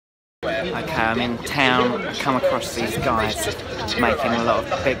Okay, I'm in town, I come across these guys making a lot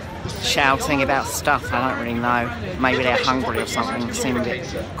of big shouting about stuff, I don't really know. Maybe they're hungry or something, seem a bit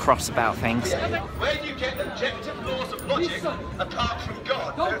cross about things. Where you get objective laws of logic apart from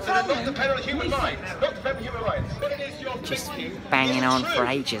God, that not depend on human mind, not depend on human mind. But it is your Just banging on for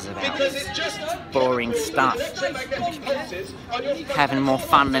ages about boring stuff. Having more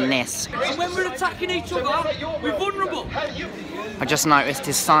fun than this. And when we're attacking each other, we're vulnerable. I just noticed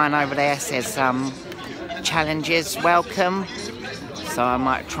his sign over there says challenges welcome. So I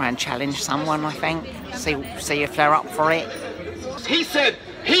might try and challenge someone, I think. See if they're up for it. He said,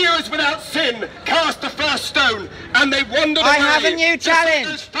 "He who is without sin, cast the first stone," and they wandered away. I have a new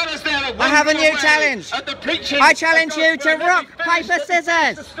challenge. I have a new challenge. I challenge you to rock, paper,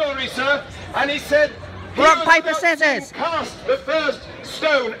 scissors. The story, sir. And he said, rock, paper, scissors. Cast the first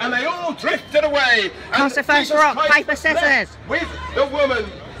stone, and they all drifted away. Cast the first rock, paper, scissors. With the woman.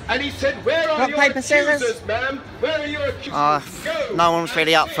 And he said, "Where are your paper, accusers, scissors? ma'am? Where are your accusers?" No one's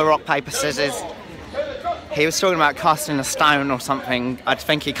really up for rock, paper, scissors. He was talking about casting a stone or something. I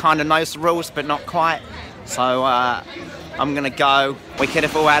think he kind of knows the rules, but not quite. So I'm gonna go. We could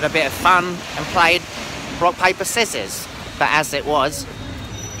have all had a bit of fun and played rock, paper, scissors. But as it was,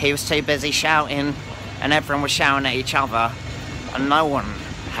 he was too busy shouting, and everyone was shouting at each other, and no one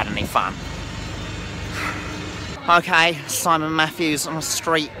had any fun. Okay, Simon Matthews on the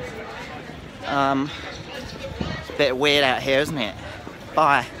street. It's a bit weird out here, isn't it?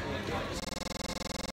 Bye.